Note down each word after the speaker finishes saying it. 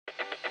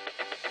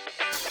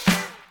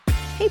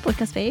Hey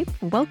Podcast Babe,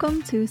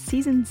 welcome to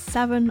season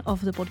 7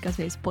 of the Podcast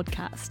Babes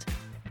podcast.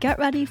 Get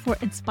ready for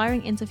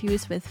inspiring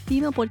interviews with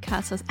female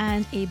podcasters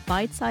and a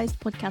bite-sized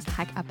podcast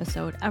hack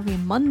episode every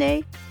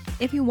Monday.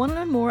 If you want to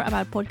learn more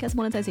about podcast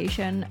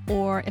monetization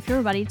or if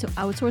you're ready to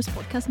outsource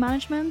podcast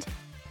management,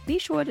 be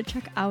sure to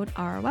check out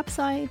our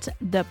website,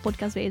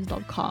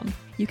 thepodcastbabes.com.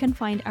 You can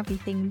find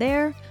everything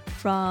there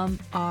from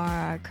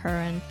our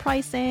current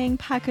pricing,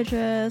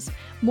 packages,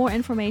 more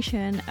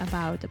information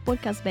about the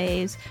Podcast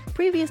Babes,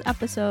 previous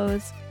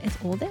episodes. It's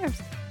all there.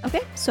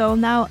 Okay, so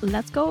now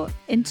let's go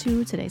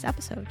into today's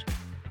episode.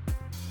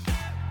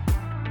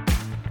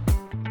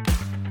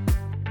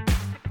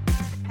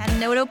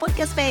 Hello,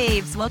 Podcast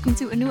Babes. Welcome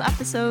to a new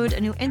episode,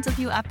 a new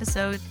interview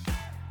episode.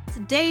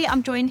 Today,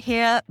 I'm joined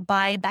here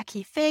by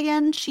Becky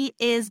Feigin. She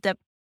is the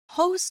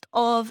host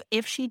of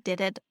If She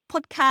Did It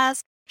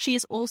podcast. She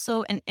is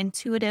also an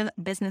intuitive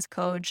business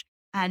coach,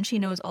 and she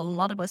knows a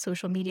lot about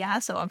social media.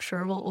 So I'm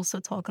sure we'll also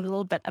talk a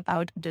little bit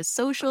about the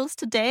socials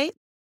today.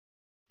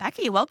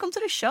 Becky, welcome to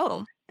the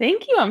show.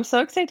 Thank you. I'm so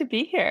excited to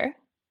be here.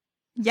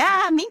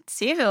 Yeah, me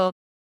too.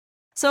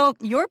 So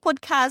your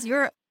podcast,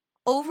 you're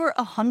over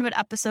 100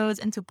 episodes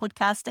into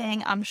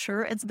podcasting. I'm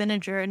sure it's been a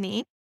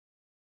journey.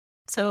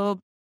 So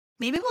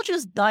maybe we'll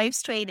just dive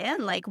straight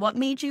in. Like, what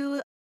made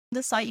you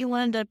decide you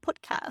wanted a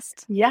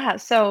podcast? Yeah.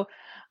 So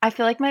I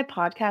feel like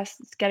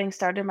getting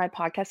started, my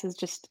podcast is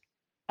just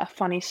a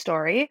funny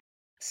story.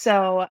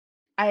 So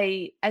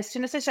as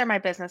soon as I started my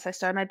business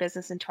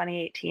in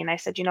 2018. I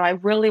said, I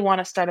really want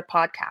to start a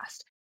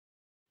podcast.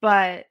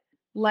 But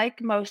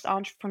like most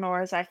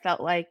entrepreneurs, I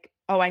felt like,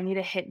 I need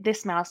to hit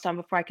this milestone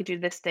before I could do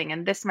this thing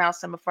and this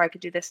milestone before I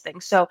could do this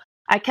thing. So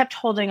I kept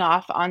holding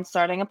off on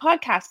starting a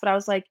podcast, but I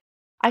was like,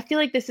 I feel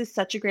like this is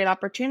such a great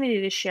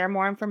opportunity to share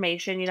more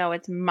information.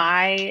 It's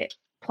my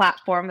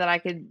platform that I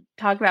could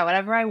talk about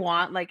whatever I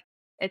want. Like,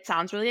 it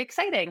sounds really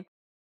exciting.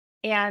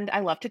 And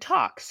I love to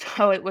talk.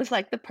 So it was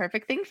like the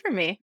perfect thing for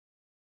me.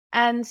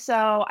 And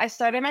so I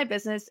started my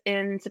business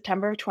in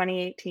September of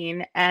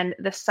 2018, and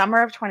the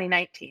summer of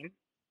 2019,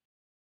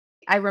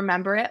 I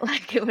remember it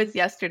like it was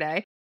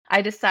yesterday.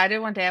 I decided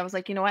one day, I was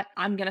like, you know what?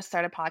 I'm going to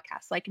start a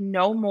podcast. Like,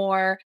 no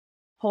more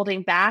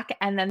holding back.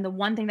 And then the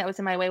one thing that was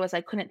in my way was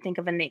I couldn't think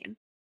of a name.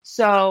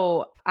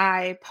 So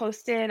I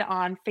posted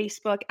on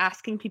Facebook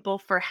asking people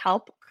for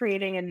help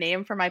creating a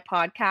name for my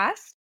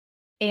podcast.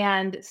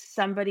 And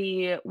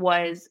somebody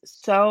was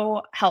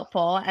so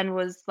helpful and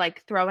was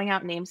like throwing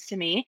out names to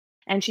me.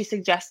 And she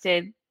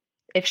suggested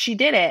If She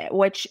Did It,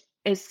 which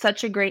is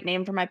such a great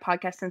name for my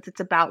podcast since it's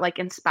about like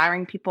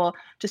inspiring people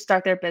to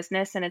start their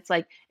business. And it's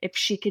like, if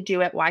she could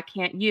do it, why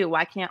can't you?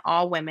 Why can't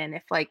all women?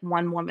 If like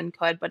one woman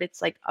could, but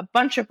it's like a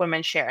bunch of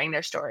women sharing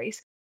their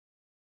stories.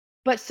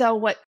 But so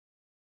what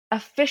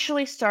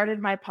officially started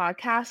my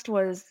podcast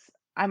was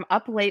I'm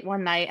up late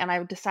one night and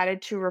I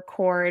decided to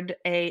record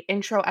a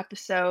intro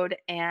episode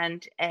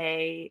and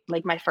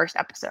my first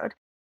episode.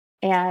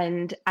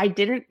 And I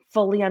didn't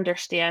fully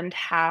understand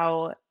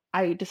how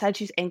I decided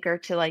to use Anchor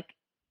to like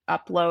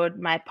upload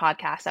my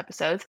podcast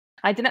episodes.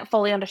 I didn't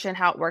fully understand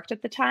how it worked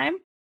at the time.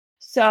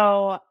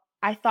 So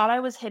I thought I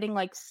was hitting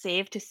like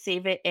save to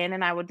save it in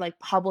and I would like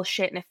publish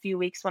it in a few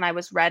weeks when I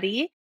was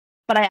ready.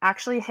 But I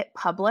actually hit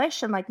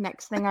publish, and like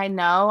next thing I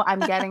know, I'm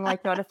getting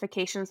like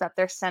notifications that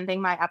they're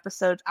sending my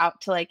episodes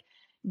out to like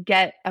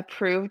get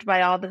approved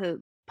by all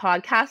the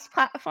podcast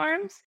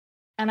platforms.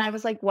 And I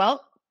was like,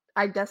 well,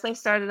 I guess I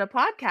started a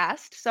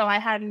podcast. So I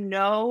had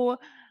no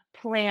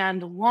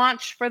planned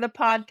launch for the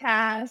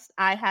podcast.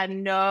 I had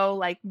no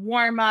like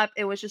warm up.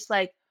 It was just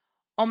like,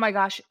 oh my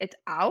gosh, it's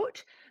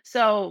out.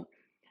 So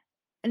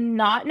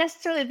not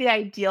necessarily the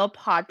ideal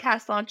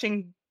podcast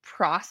launching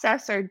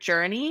process or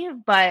journey,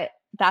 but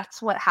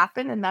that's what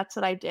happened and that's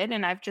what I did.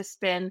 And I've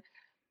just been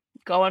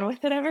going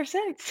with it ever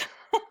since.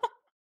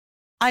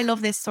 I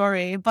love this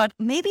story, but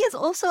maybe it's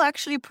also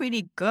actually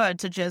pretty good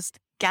to just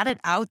get it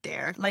out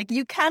there. Like,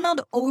 you cannot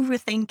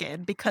overthink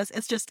it because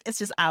it's just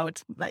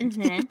out. Like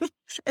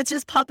it's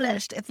just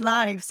published, it's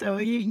live. So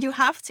you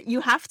have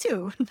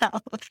to now.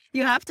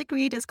 You have to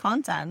create this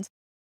content.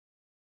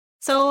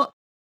 So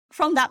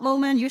from that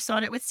moment, you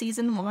started with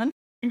season 1.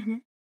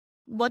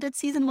 What did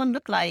season 1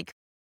 look like?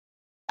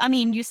 I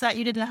mean, you said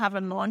you didn't have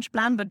a launch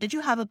plan, but did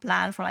you have a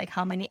plan for like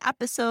how many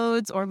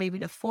episodes or maybe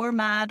the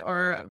format,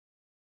 or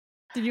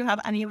did you have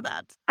any of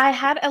that? I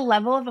had a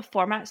level of a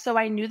format. So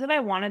I knew that I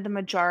wanted the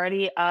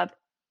majority of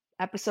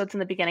episodes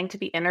in the beginning to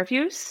be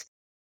interviews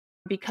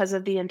because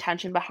of the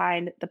intention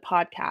behind the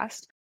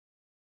podcast.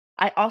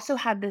 I also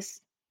had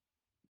this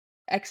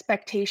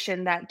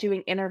expectation that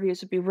doing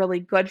interviews would be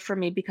really good for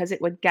me because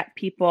it would get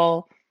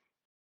people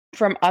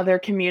from other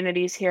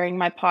communities hearing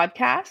my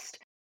podcast.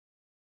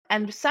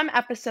 And some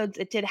episodes,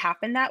 it did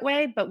happen that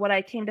way. But what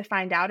I came to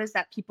find out is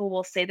that people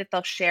will say that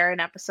they'll share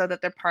an episode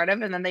that they're part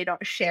of, and then they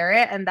don't share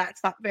it. And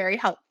that's not very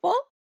helpful.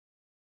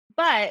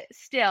 But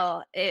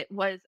still, it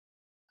was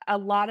a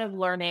lot of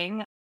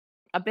learning,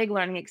 a big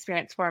learning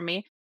experience for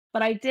me.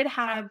 But I did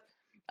have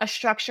a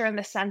structure in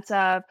the sense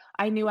of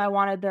I knew I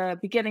wanted the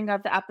beginning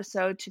of the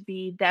episode to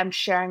be them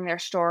sharing their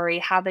story,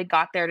 how they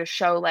got there, to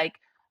show like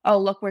oh,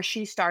 look where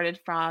she started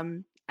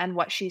from and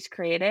what she's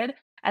created.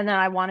 And then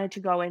I wanted to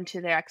go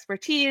into their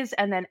expertise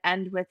and then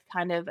end with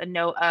kind of a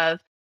note of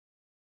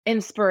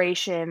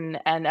inspiration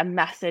and a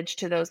message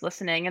to those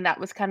listening. And that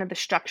was kind of the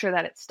structure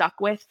that it stuck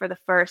with for the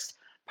first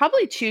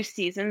probably 2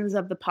 seasons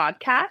of the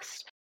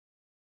podcast.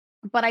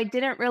 But I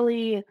didn't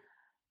really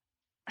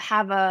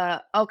have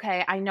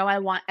okay, I know I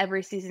want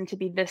every season to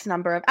be this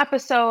number of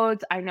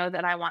episodes. I know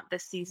that I want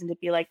this season to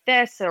be like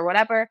this or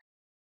whatever.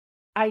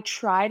 I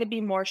try to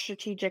be more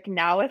strategic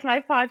now with my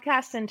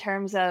podcast in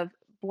terms of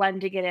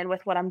blending it in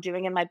with what I'm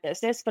doing in my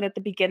business. But at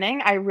the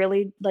beginning, I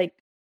really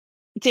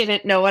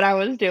didn't know what I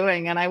was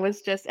doing. And I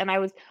was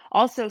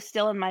also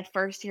still in my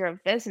first year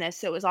of business.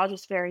 So it was all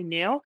just very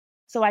new.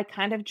 So I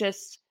kind of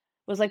just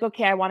was like,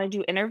 okay, I want to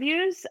do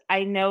interviews.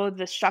 I know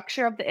the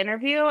structure of the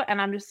interview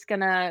and I'm just going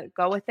to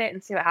go with it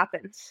and see what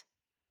happens.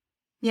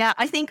 Yeah,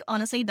 I think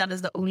honestly, that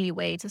is the only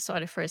way to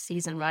start a first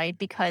season, right?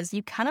 Because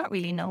you cannot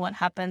really know what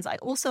happens. I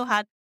also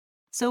had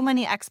so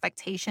many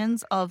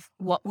expectations of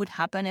what would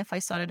happen if I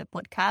started a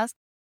podcast.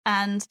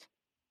 And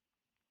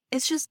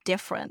it's just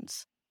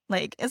different.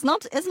 Like it's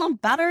not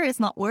better, it's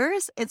not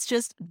worse. It's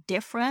just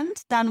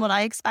different than what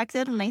I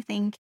expected. And I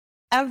think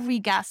every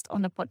guest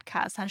on the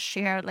podcast has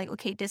shared like,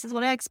 okay, this is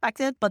what I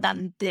expected, but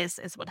then this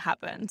is what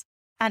happened.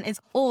 And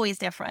it's always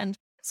different.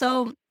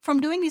 So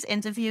from doing these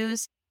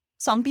interviews,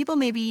 some people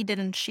maybe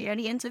didn't share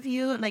the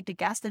interview, like the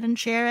guest didn't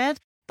share it.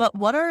 But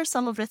what are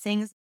some of the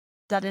things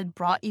that it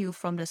brought you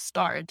from the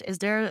start? Is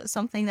there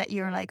something that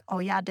you're like, oh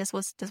yeah, this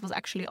was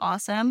actually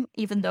awesome,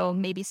 even though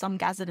maybe some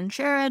guys didn't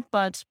share it,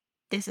 but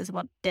this is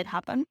what did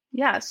happen?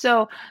 Yeah.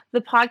 So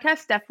the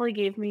podcast definitely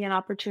gave me an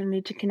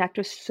opportunity to connect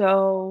with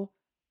so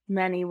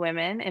many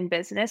women in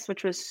business,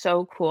 which was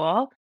so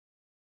cool.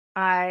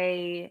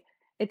 I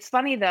It's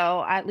funny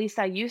though, at least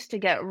I used to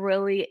get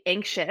really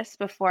anxious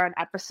before an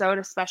episode,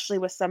 especially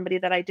with somebody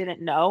that I didn't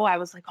know. I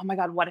was like, "Oh my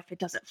god, what if it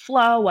doesn't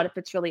flow? What if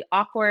it's really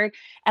awkward?"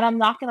 And I'm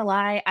not gonna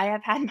lie, I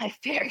have had my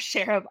fair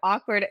share of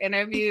awkward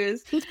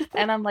interviews,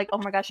 and I'm like, "Oh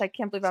my gosh, I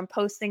can't believe I'm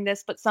posting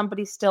this," but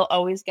somebody still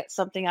always gets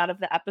something out of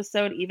the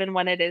episode, even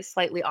when it is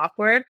slightly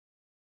awkward.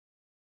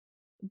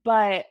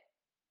 But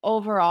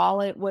overall,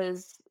 it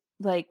was,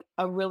 like,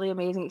 a really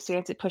amazing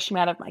experience. It pushed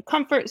me out of my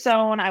comfort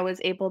zone. I was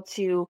able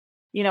to,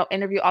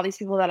 interview all these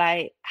people that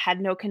I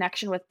had no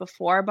connection with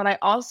before, but I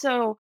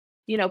also,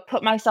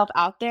 put myself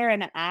out there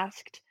and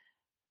asked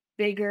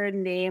bigger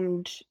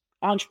named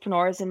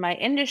entrepreneurs in my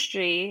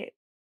industry,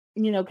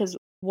 because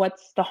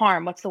what's the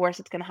harm? What's the worst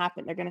that's gonna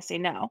happen? They're gonna say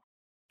no.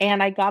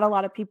 And I got a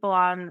lot of people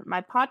on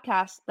my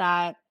podcast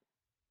that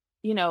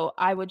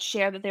I would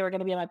share that they were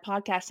gonna be on my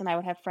podcast, and I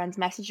would have friends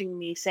messaging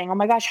me saying, "Oh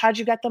my gosh, how'd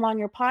you get them on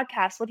your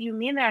podcast? What do you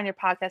mean they're on your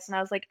podcast?" And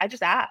I was like, "I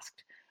just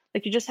asked."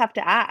 Like, you just have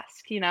to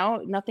ask,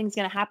 Nothing's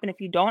gonna happen if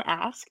you don't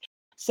ask.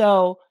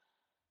 So,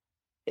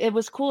 it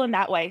was cool in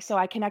that way. So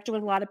I connected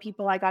with a lot of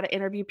people. I got to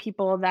interview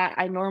people that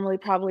I normally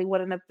probably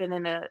wouldn't have been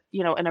in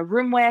a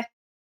room with,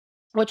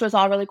 which was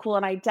all really cool.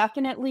 And I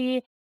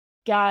definitely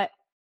got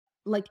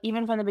like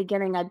even from the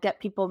beginning, I'd get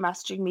people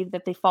messaging me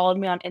that they followed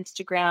me on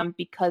Instagram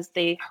because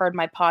they heard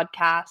my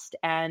podcast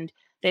and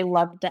they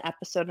loved the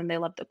episode and they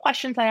loved the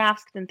questions I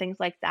asked and things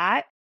like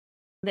that.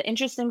 The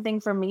interesting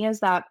thing for me is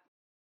that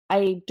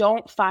I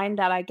don't find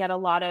that I get a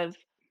lot of,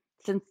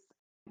 since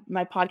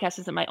my podcast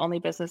isn't my only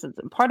business, it's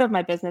part of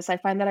my business. I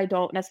find that I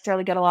don't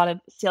necessarily get a lot of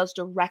sales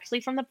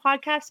directly from the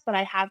podcast, but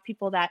I have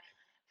people that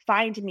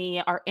find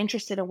me, are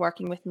interested in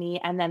working with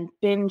me, and then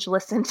binge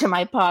listen to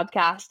my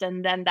podcast.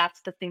 And then that's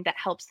the thing that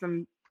helps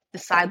them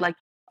decide, like,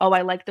 oh,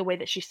 I like the way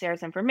that she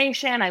shares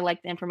information. I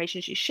like the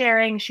information she's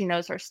sharing. She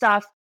knows her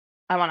stuff.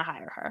 I want to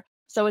hire her.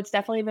 So it's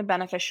definitely been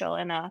beneficial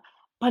in a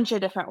bunch of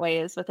different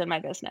ways within my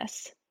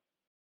business.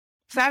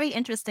 Very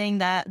interesting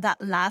that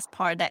last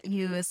part that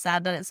you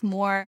said, that it's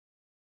more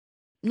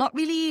not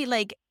really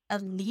like a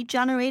lead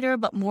generator,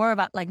 but more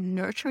about like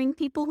nurturing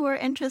people who are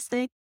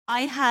interested.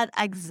 I had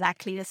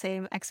exactly the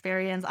same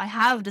experience. I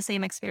have the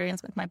same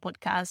experience with my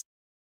podcast.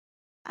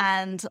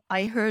 And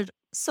I heard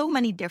so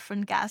many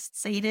different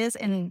guests say this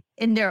in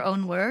their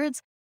own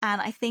words.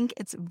 And I think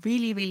it's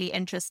really, really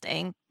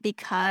interesting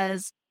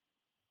because,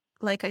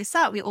 like I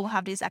said, we all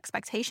have these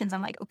expectations.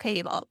 I'm like,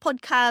 okay, well,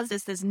 podcast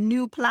is this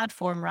new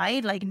platform,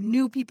 right? Like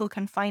new people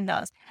can find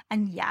us.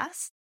 And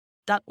yes,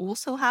 that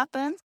also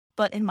happens.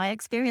 But in my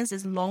experience,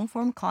 this long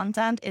form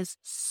content is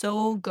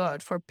so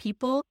good for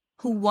people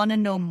who want to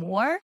know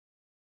more,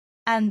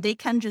 and they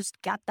can just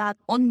get that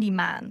on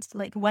demand,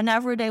 like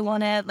whenever they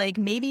want it. Like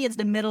maybe it's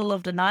the middle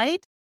of the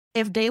night.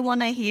 If they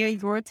want to hear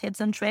your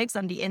tips and tricks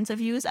and the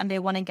interviews and they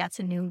want to get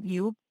to know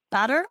you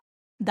better,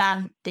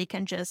 then they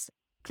can just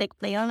click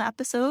play on an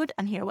episode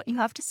and hear what you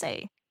have to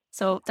say.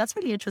 So that's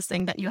really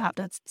interesting that you have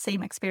that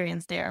same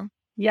experience there.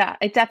 Yeah,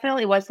 it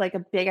definitely was like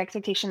a big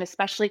expectation,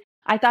 especially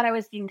I thought I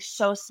was being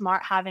so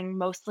smart having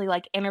mostly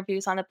like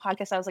interviews on the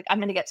podcast. I was like, I'm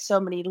going to get so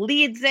many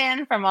leads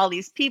in from all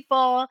these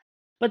people.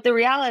 But the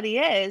reality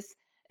is,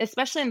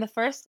 especially in the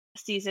first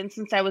season,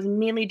 since I was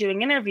mainly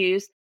doing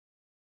interviews,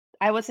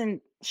 I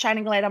wasn't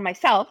shining a light on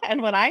myself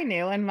and what I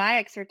knew and my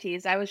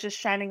expertise. I was just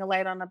shining a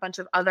light on a bunch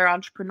of other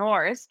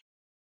entrepreneurs.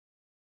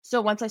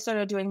 So once I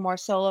started doing more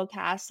solo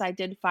casts, I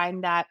did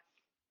find that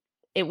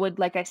it would,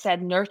 like I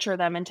said, nurture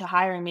them into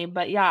hiring me.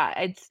 But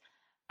yeah,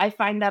 I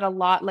find that a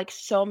lot, like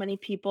so many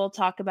people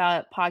talk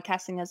about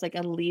podcasting as like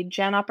a lead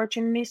gen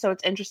opportunity. So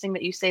it's interesting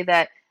that you say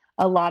that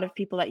a lot of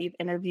people that you've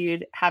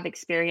interviewed have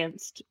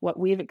experienced what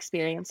we've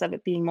experienced of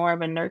it being more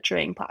of a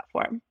nurturing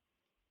platform.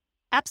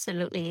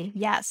 Absolutely.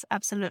 Yes,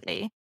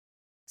 absolutely.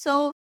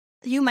 So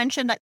you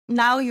mentioned that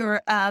now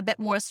you're a bit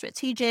more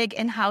strategic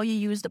in how you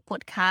use the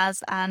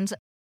podcast and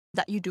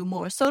that you do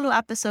more solo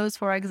episodes,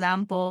 for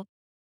example.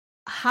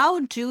 How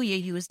do you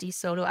use these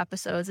solo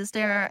episodes? Is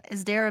there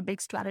a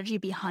big strategy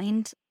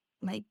behind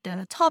like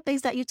the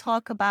topics that you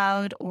talk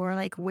about or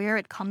like where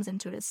it comes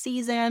into the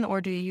season,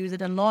 or do you use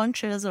it in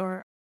launches,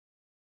 or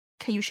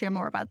can you share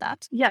more about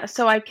that? Yeah,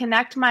 so I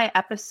connect my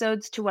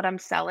episodes to what I'm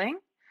selling.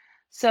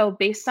 So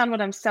based on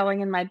what I'm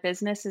selling in my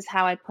business is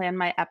how I plan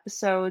my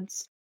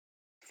episodes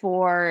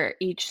for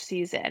each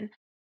season.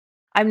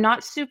 I'm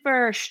not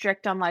super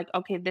strict on like,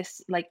 okay,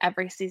 this like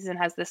every season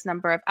has this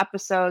number of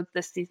episodes.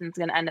 This season's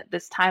gonna end at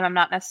this time. I'm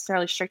not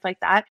necessarily strict like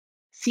that.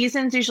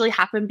 Seasons usually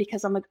happen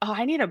because I'm like, oh,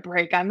 I need a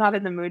break. I'm not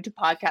in the mood to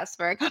podcast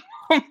for a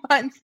couple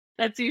months.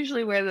 That's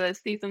usually where the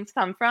seasons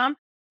come from.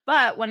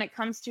 But when it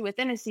comes to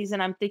within a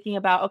season, I'm thinking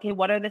about, okay,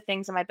 what are the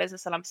things in my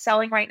business that I'm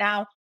selling right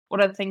now?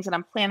 What are the things that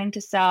I'm planning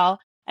to sell?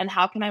 And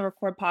how can I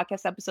record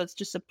podcast episodes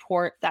to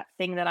support that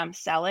thing that I'm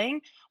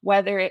selling?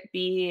 Whether it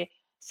be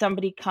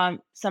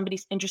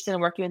somebody's interested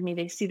in working with me,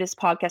 they see this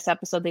podcast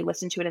episode, they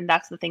listen to it, and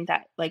that's the thing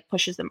that like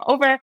pushes them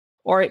over,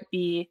 or it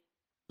be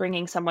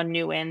bringing someone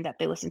new in that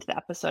they listen to the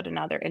episode and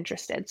now they're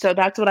interested. So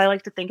that's what I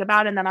like to think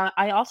about. And then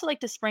I also like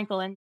to sprinkle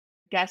in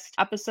guest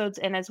episodes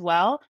in as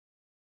well,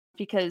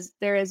 because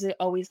there is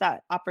always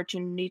that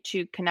opportunity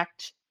to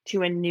connect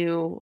to a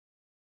new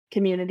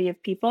community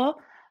of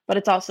people, but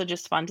it's also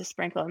just fun to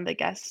sprinkle in the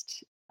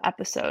guest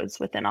episodes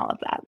within all of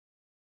that.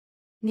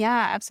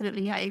 Yeah,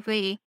 absolutely. I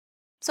agree.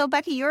 So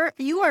Becky,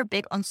 you are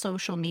big on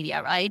social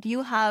media, right?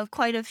 You have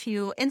quite a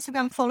few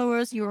Instagram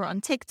followers, you're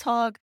on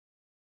TikTok.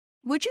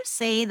 Would you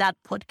say that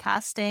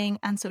podcasting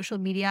and social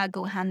media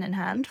go hand in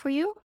hand for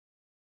you?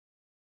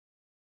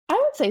 I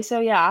would say so,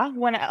 yeah.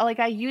 When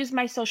I use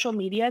my social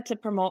media to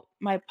promote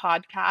my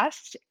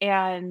podcast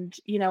and,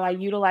 I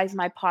utilize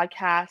my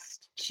podcast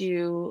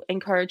to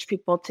encourage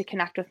people to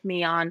connect with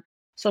me on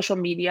social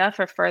media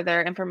for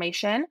further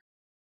information.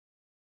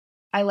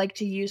 I like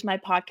to use my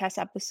podcast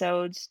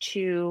episodes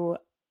to,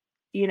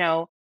 you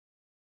know,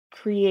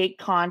 create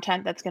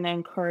content that's going to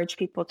encourage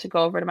people to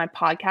go over to my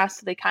podcast.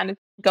 So they kind of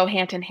go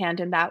hand in hand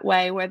in that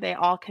way where they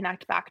all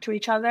connect back to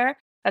each other.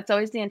 That's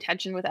always the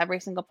intention with every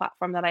single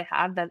platform that I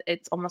have, that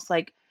it's almost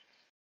like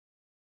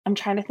I'm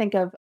trying to think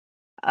of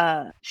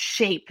a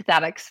shape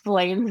that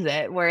explains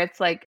it, where it's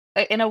like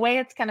in a way,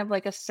 it's kind of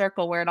like a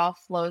circle where it all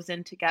flows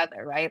in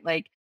together, right?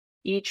 Like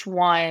each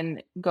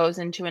one goes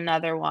into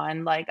another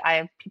one. Like I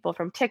have people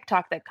from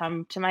TikTok that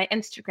come to my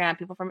Instagram,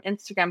 people from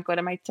Instagram go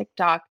to my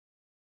TikTok.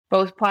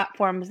 Both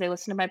platforms, they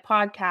listen to my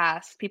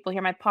podcast. People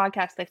hear my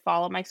podcast, they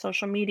follow my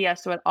social media.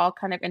 So it all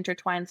kind of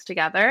intertwines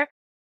together.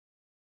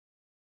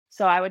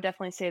 So I would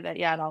definitely say that,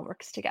 yeah, it all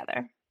works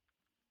together.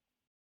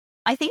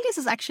 I think this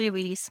is actually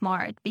really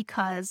smart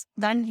because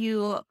then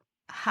you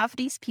have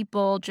these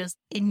people just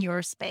in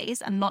your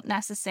space and not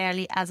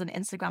necessarily as an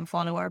Instagram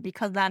follower.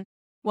 Because then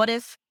what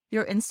if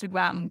your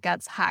Instagram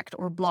gets hacked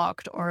or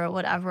blocked or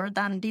whatever?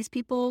 Then these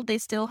people, they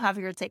still have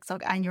your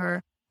TikTok and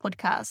your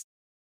podcast.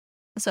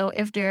 So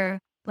if they're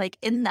like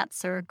in that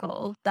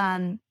circle,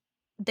 then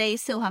they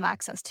still have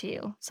access to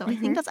you. So I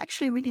think Hmm. that's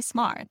actually really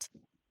smart.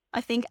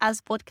 I think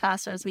as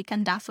podcasters, we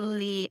can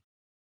definitely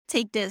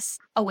take this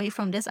away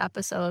from this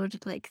episode.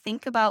 Like,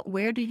 think about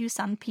where do you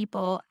send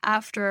people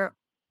after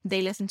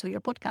they listen to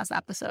your podcast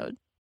episode.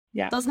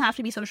 Yeah. Doesn't have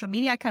to be social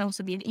media, it can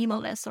also be an email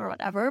list or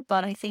whatever.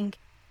 But I think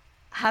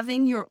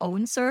having your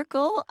own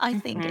circle, I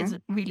think Hmm. is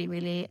really,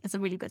 really, is a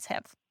really good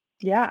tip.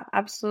 Yeah,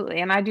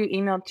 absolutely. And I do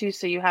email too.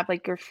 So you have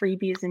like your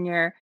freebies and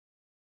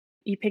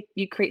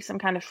you create some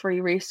kind of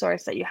free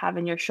resource that you have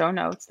in your show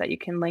notes that you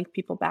can link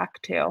people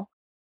back to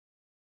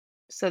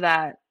so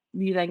that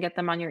you then get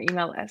them on your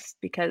email list.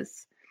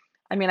 Because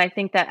I mean, I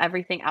think that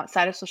everything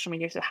outside of social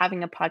media, so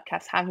having a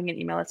podcast, having an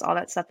email list, all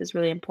that stuff is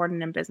really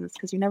important in business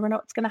because you never know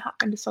what's going to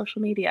happen to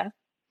social media.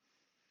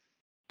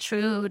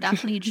 True,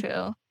 definitely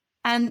true.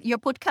 And your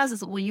podcast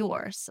is all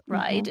yours,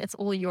 right? Hmm. It's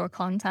all your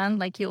content.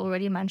 Like you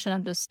already mentioned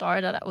at the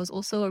start, that was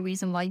also a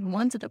reason why you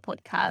wanted a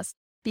podcast,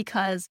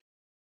 because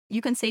you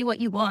can say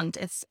what you want.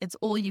 It's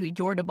all you.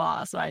 You're the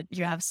boss, right?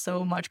 You have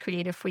so much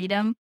creative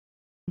freedom.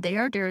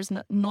 There's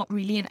not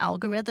really an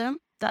algorithm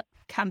that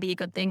can be a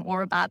good thing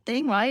or a bad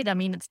thing, right? I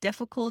mean, it's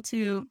difficult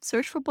to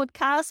search for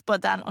podcasts,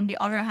 but then on the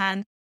other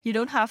hand, you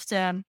don't have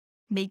to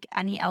make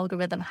any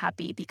algorithm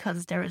happy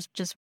because there is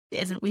just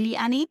isn't really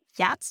any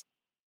yet.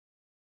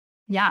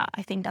 Yeah,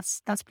 I think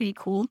that's pretty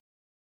cool.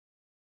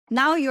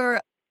 Now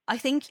I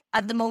think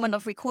at the moment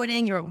of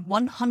recording, you're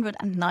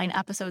 109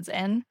 episodes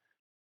in.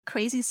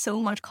 crazy, so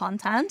much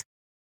content.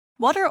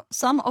 What are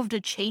some of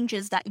the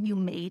changes that you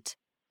made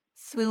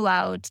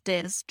throughout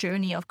this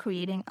journey of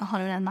creating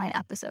 109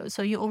 episodes?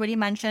 So you already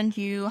mentioned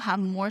you have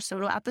more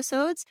solo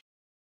episodes.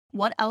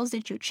 What else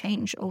did you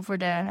change over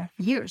the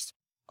years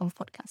of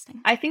podcasting?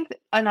 I think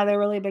another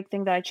really big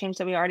thing that I changed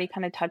that we already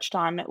kind of touched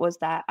on was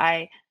that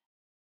I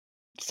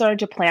started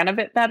to plan a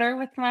bit better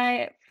with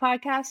my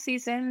podcast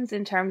seasons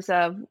in terms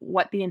of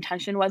what the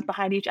intention was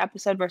behind each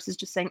episode versus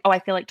just saying, oh, I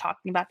feel like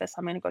talking about this,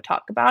 I'm going to go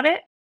talk about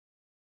it.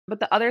 But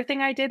the other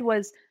thing I did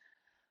was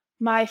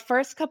my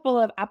first couple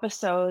of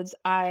episodes,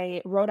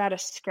 I wrote out a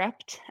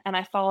script and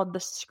I followed the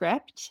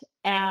script.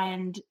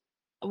 And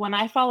when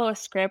I follow a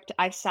script,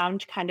 I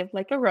sound kind of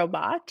like a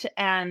robot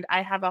and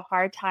I have a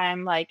hard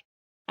time like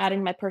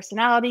adding my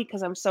personality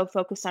because I'm so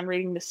focused on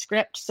reading the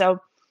script. So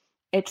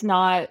it's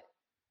not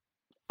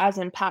as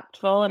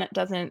impactful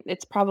and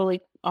it's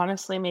probably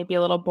honestly maybe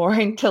a little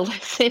boring to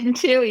listen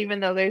to even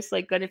though there's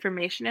like good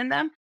information in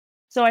them.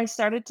 So I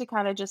started to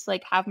kind of just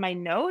like have my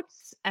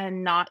notes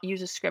and not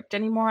use a script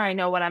anymore. I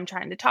know what I'm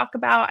trying to talk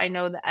about. I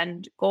know the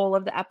end goal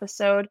of the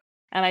episode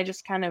and I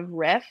just kind of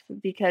riff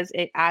because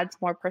it adds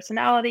more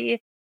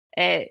personality.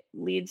 It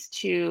leads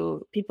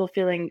to people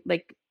feeling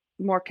like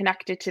more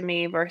connected to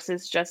me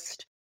versus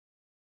just,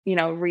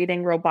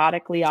 reading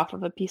robotically off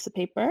of a piece of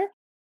paper.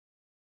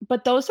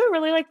 But those are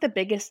really, like, the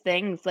biggest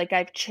things, like,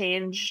 I've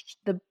changed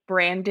the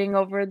branding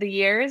over the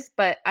years,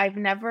 but I've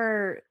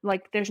never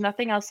like, there's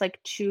nothing else,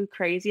 like, too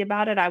crazy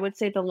about it. I would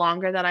say the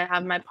longer that I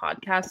have my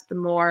podcast, the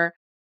more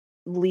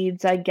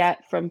leads I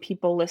get from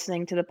people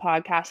listening to the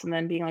podcast and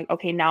then being like,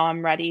 "Okay, now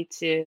I'm ready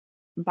to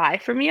buy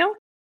from you."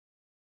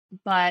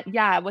 But,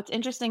 yeah, what's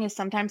interesting is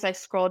sometimes I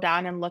scroll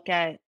down and look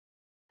at,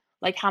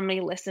 like, how many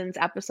listens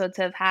episodes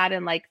have had,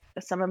 and, like,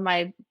 some of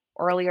my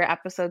earlier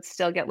episodes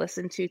still get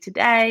listened to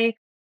today,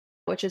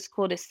 which is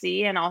cool to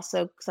see and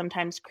also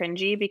sometimes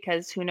cringy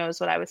because who knows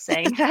what I was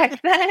saying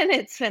back then.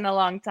 It's been a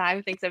long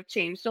time. Things have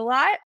changed a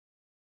lot.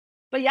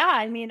 But yeah,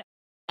 I mean,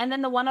 and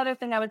then the one other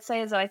thing I would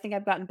say is that I think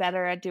I've gotten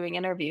better at doing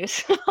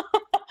interviews.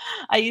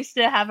 I used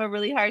to have a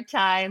really hard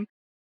time.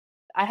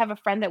 I have a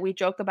friend that we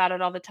joke about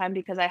it all the time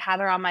because I had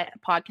her on my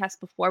podcast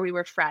before we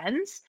were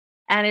friends.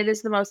 And it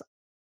is the most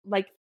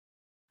like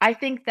I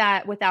think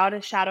that without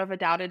a shadow of a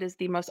doubt, it is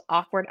the most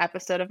awkward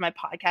episode of my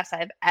podcast I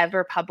have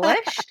ever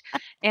published,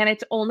 and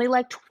it's only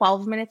like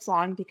 12 minutes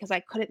long because I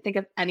couldn't think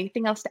of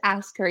anything else to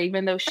ask her,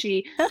 even though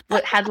she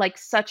had like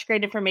such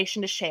great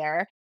information to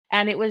share,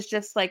 and it was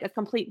just like a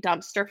complete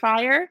dumpster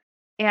fire.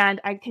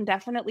 And I can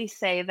definitely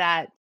say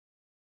that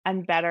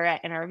I'm better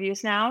at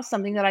interviews now.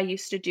 Something that I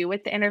used to do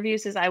with the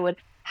interviews is I would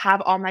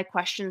have all my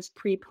questions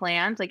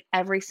pre-planned, like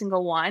every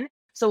single one.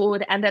 So what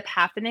would end up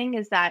happening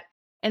is that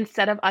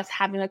instead of us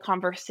having a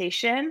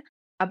conversation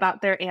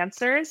about their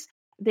answers,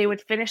 they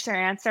would finish their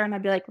answer and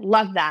I'd be like,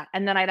 love that.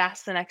 And then I'd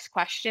ask the next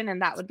question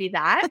and that would be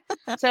that.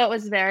 So it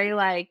was very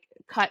like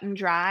cut and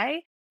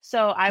dry.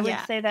 So I would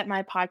Yeah. say that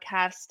my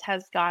podcast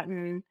has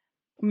gotten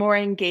more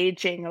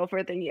engaging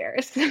over the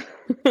years.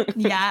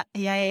 Yeah.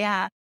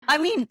 I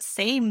mean,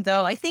 same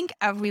though. I think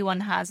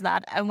everyone has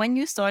that. And when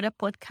you start a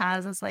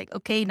podcast, it's like,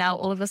 okay, now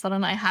all of a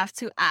sudden I have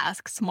to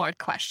ask smart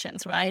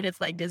questions, right? It's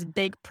like this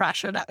big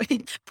pressure that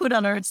we put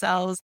on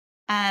ourselves.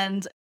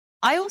 And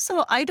I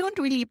don't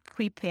really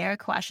prepare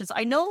questions.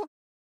 I know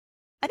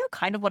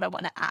kind of what I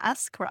want to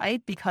ask,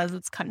 right? Because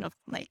it's kind of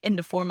like in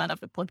the format of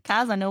the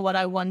podcast. I know what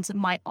I want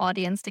my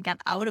audience to get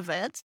out of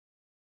it,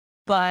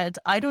 but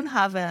I don't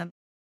have a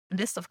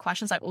list of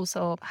questions. I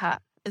also had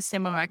a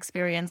similar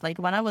experience. Like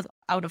when I was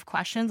out of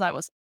questions, I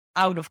was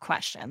out of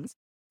questions.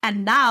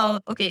 And now,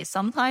 okay,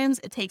 sometimes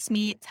it takes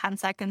me 10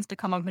 seconds to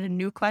come up with a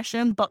new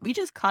question, but we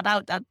just cut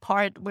out that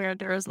part where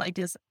there's like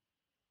this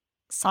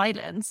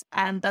silence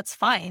and that's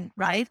fine,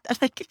 right?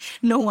 Like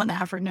no one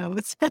ever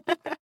knows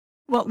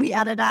what we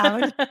added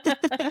out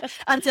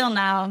until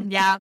now.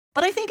 Yeah.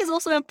 But I think it's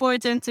also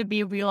important to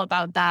be real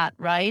about that,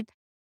 right?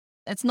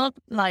 It's not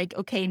like,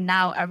 okay,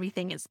 now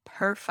everything is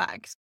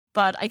perfect.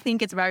 But I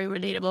think it's very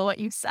relatable what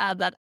you said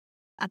that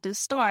at the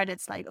start,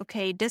 it's like,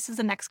 okay, this is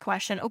the next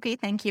question. Okay,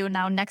 thank you.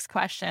 Now next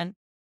question.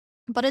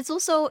 But it's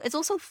also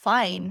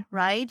fine,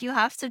 right? You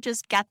have to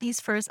just get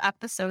these first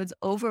episodes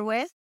over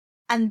with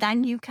and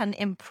then you can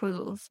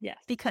improve. Yes.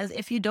 Because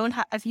if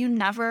you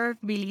never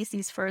release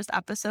these first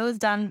episodes,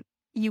 then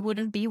you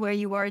wouldn't be where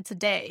you are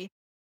today.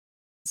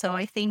 So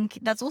I think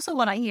that's also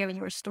what I hear in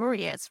your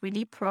story. It's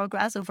really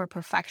progress over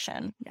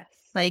perfection. Yes.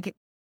 Like,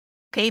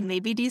 okay,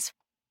 maybe these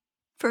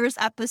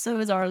first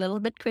episodes are a little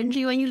bit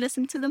cringy when you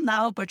listen to them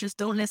now, but just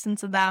don't listen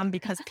to them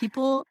because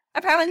people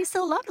apparently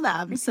still love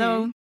them.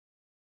 So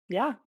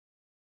yeah.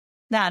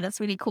 that's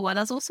really cool. And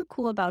that's also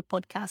cool about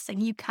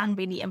podcasting. You can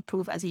really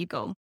improve as you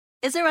go.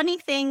 Is there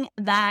anything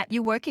that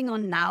you're working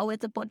on now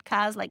with the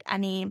podcast? Like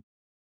anything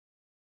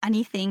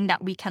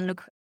that we can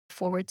look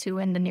forward to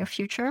in the near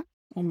future?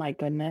 Oh my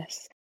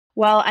goodness.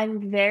 Well,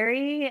 I'm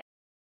very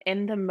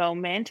in the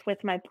moment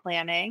with my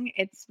planning.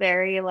 It's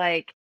very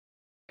like,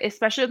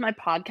 especially with my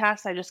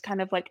podcast, I just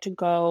kind of like to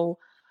go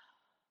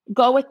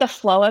go with the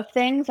flow of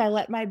things. I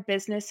let my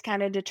business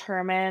kind of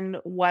determine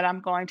what I'm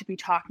going to be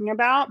talking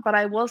about, but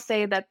I will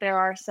say that there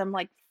are some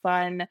like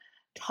fun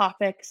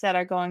topics that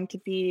are going to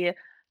be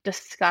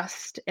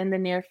discussed in the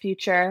near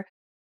future.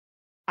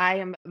 I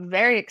am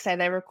very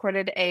excited. I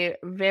recorded a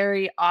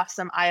very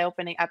awesome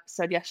eye-opening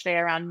episode yesterday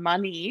around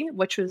money,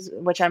 which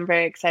I'm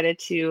very excited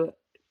to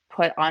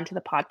put onto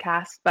the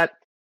podcast. But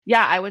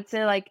yeah, I would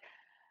say like,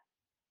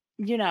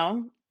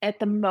 at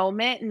the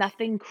moment,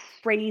 nothing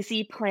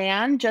crazy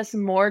planned, just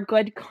more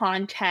good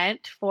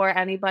content for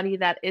anybody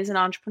that is an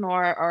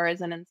entrepreneur or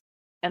is an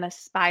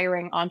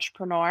aspiring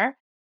entrepreneur.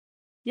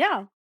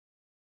 Yeah.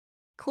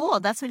 Cool.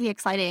 That's really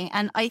exciting.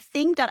 And I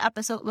think that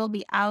episode will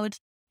be out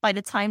by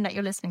the time that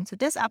you're listening to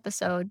this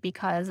episode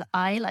because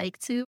I like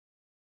to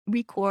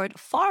record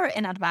far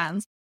in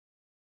advance.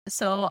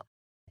 So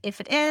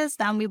if it is,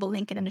 then we will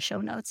link it in the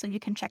show notes so you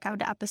can check out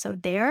the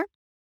episode there.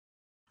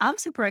 I'm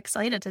super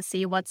excited to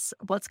see what's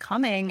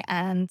coming.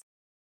 And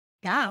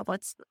yeah,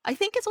 I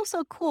think it's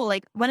also cool.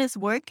 Like when it's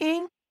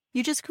working,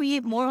 you just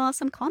create more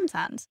awesome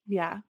content.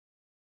 Yeah.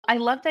 I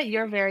love that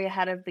you're very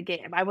ahead of the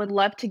game. I would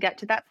love to get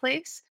to that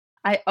place.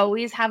 I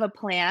always have a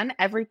plan.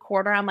 Every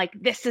quarter, I'm like,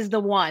 this is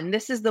the one.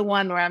 This is the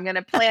one where I'm going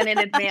to plan in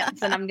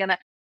advance and I'm going to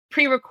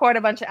pre-record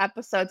a bunch of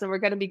episodes and we're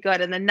going to be good.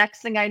 And the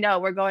next thing I know,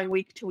 we're going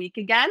week to week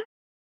again.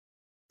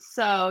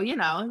 So, you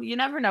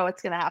never know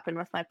what's going to happen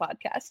with my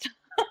podcast.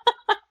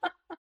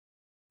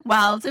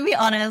 Well, to be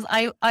honest,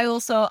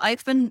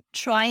 I've been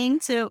trying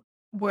to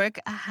work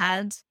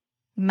ahead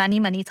many,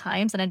 many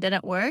times and it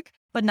didn't work.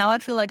 But now I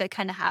feel like I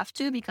kind of have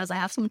to because I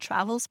have some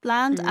travels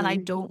planned and I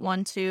don't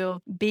want to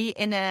be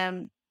in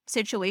a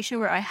situation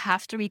where I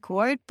have to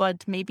record,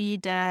 but maybe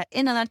the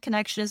internet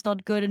connection is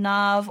not good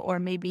enough, or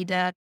maybe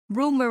the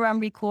room where I'm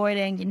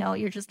recording,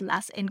 you're just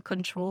less in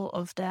control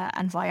of the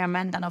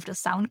environment and of the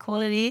sound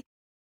quality.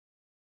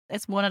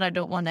 It's one that I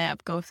don't want to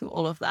go through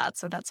all of that.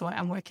 So that's why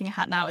I'm working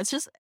ahead now. It's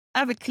just, I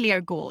have a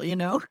clear goal,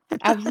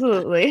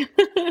 Absolutely.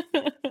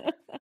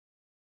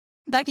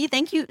 Becky,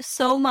 thank you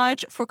so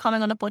much for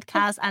coming on the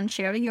podcast and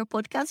sharing your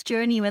podcast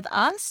journey with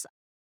us.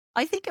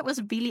 I think it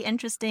was really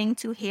interesting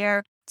to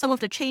hear some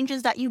of the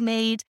changes that you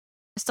made,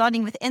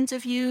 starting with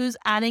interviews,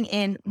 adding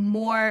in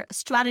more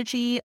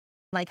strategy,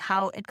 like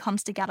how it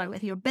comes together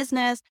with your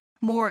business,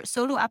 more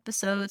solo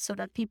episodes so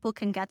that people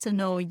can get to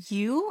know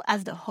you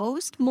as the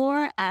host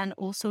more and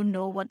also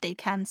know what they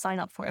can sign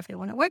up for if they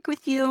want to work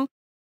with you.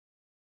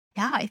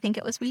 Yeah, I think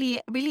it was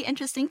really, really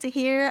interesting to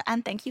hear.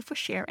 And thank you for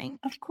sharing.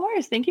 Of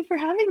course. Thank you for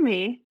having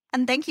me.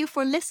 And thank you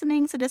for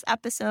listening to this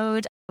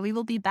episode. We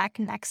will be back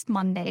next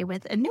Monday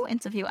with a new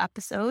interview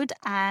episode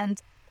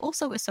and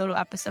also a solo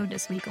episode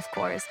this week, of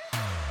course.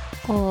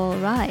 All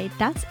right,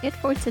 that's it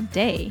for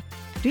today.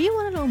 Do you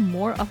want to know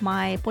more of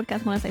my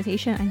podcast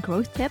monetization and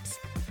growth tips?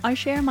 I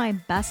share my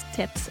best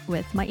tips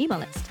with my email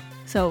list.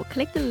 So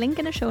click the link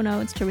in the show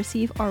notes to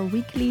receive our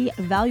weekly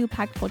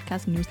value-packed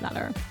podcast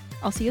newsletter.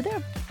 I'll see you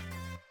there.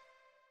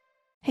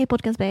 Hey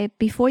Podcast Babe,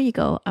 before you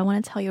go, I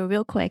want to tell you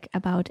real quick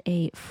about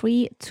a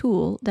free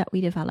tool that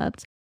we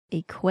developed,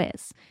 a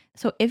quiz.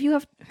 So if you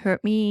have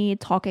heard me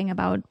talking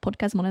about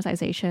podcast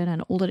monetization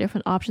and all the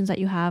different options that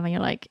you have and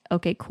you're like,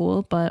 okay,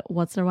 cool, but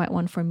what's the right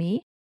one for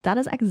me? That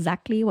is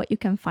exactly what you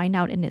can find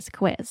out in this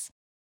quiz.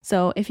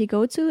 So if you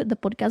go to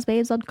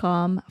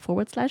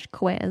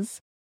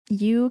thepodcastbabes.com/quiz,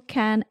 you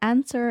can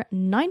answer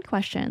 9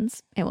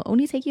 questions. It will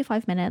only take you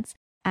 5 minutes.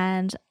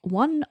 And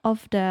one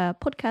of the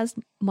podcast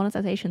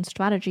monetization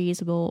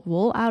strategies will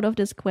roll out of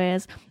this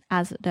quiz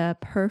as the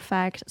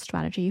perfect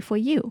strategy for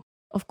you.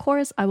 Of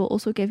course, I will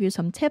also give you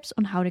some tips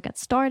on how to get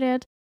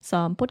started,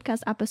 some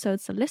podcast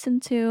episodes to listen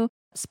to,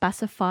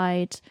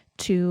 specified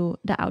to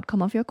the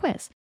outcome of your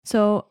quiz.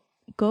 So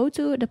go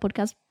to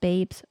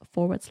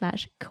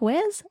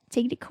thepodcastbabes.com/quiz,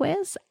 take the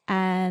quiz,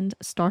 and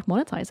start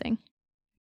monetizing.